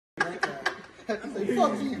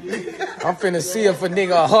I'm finna see if a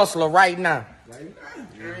nigga a hustler right now.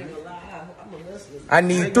 I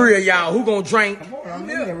need 3 of y'all. Who gonna drink?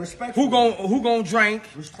 Who gonna drink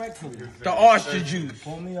the oyster juice?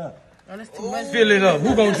 Pull me up. Oh, that's too much. Fill it up.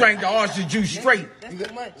 Who gonna drink the oyster juice straight? That's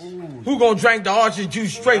too much. Who gonna drink the oyster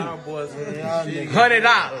juice straight?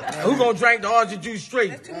 $100. Who gonna drink the oyster juice straight?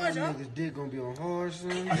 That's too much, huh? Niggas dick gonna be on hard,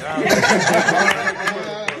 son.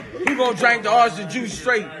 Who gonna drink the oyster juice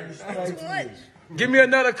straight? That's too much. Give me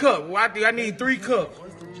another cup. Well, I need 3 cups.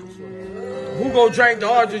 Who gonna drink the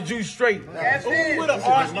oyster juice straight? That's it. Who the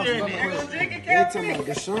oyster in there? You gonna drink it, Captain?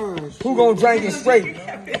 Who gonna drink it straight?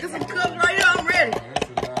 Get some cups right here. I'm ready.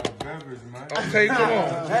 Okay, come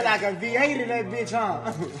on. That's like a V8 in that bitch,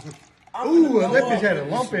 huh? Ooh, that bitch had a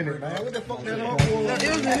lump in it, man. What the fuck that lump was? No, it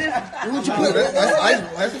was in this. What you put? That's ice.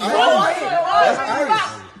 That's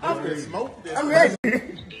ice. I'm ready.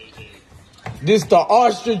 This the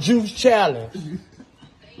oyster juice challenge.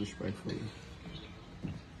 Respectfully.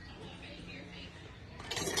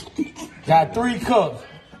 Got 3 cups.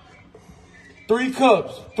 3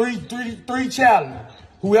 cups. Three challenge.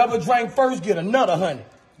 Whoever drank first get another 100.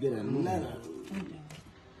 Get another.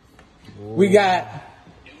 We got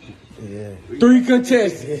 3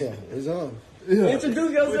 contestants. Yeah, it's on.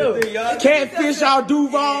 Introduce yourself. Catfish out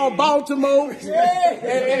Duval, Baltimore,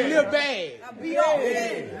 and Lil Bag. Be on.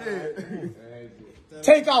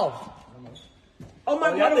 Take off. Oh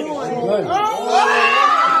my God, I'm going.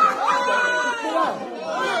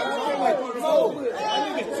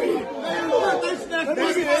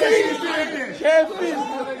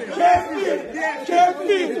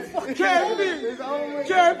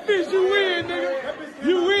 Catfish, you win, nigga.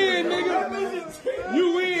 You win, nigga.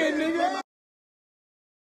 You win, nigga.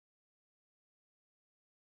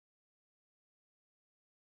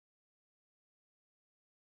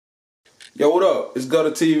 Yo, what up? It's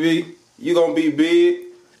Gutter TV. You gonna be big.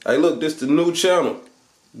 Hey, look, this the new channel.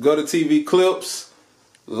 Gutter TV Clips.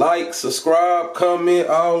 Like, subscribe, comment,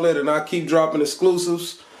 all that, and I keep dropping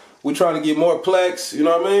exclusives. We trying to get more plaques, you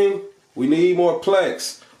know what I mean? We need more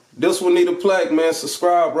plaques. This one need a plaque, man.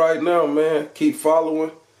 Subscribe right now, man. Keep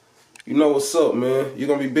following. You know what's up, man. You're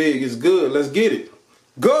gonna be big. It's good. Let's get it.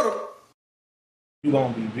 Gutter! You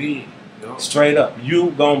gonna be big. Straight up.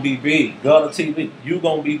 You gonna be big. Gutter TV. You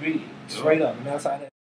gonna be big. Straight up. And that's how that